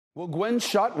Well, Gwynne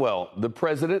Shotwell, the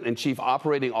president and chief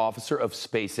operating officer of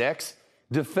SpaceX,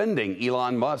 defending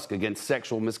Elon Musk against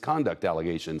sexual misconduct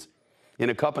allegations. In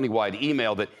a company-wide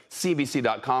email that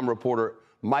CNBC.com reporter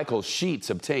Michael Sheets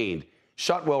obtained,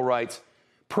 Shotwell writes,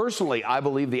 "Personally, I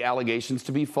believe the allegations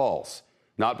to be false,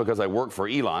 not because I work for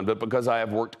Elon, but because I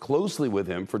have worked closely with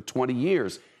him for 20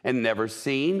 years and never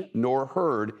seen nor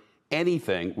heard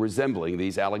anything resembling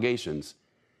these allegations."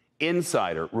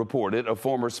 Insider reported a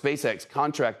former SpaceX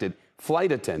contracted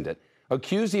flight attendant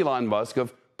accused Elon Musk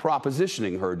of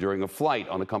propositioning her during a flight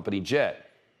on a company jet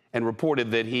and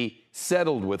reported that he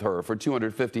settled with her for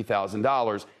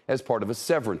 $250,000 as part of a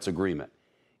severance agreement.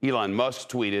 Elon Musk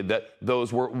tweeted that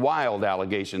those were wild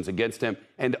allegations against him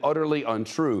and utterly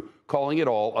untrue, calling it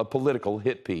all a political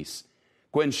hit piece.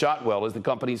 Gwynne Shotwell is the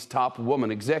company's top woman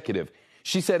executive.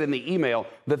 She said in the email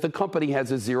that the company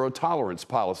has a zero-tolerance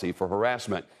policy for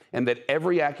harassment and that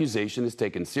every accusation is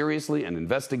taken seriously and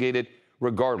investigated,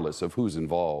 regardless of who's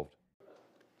involved.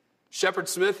 Shepard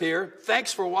Smith here.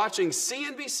 Thanks for watching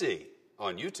CNBC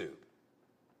on YouTube.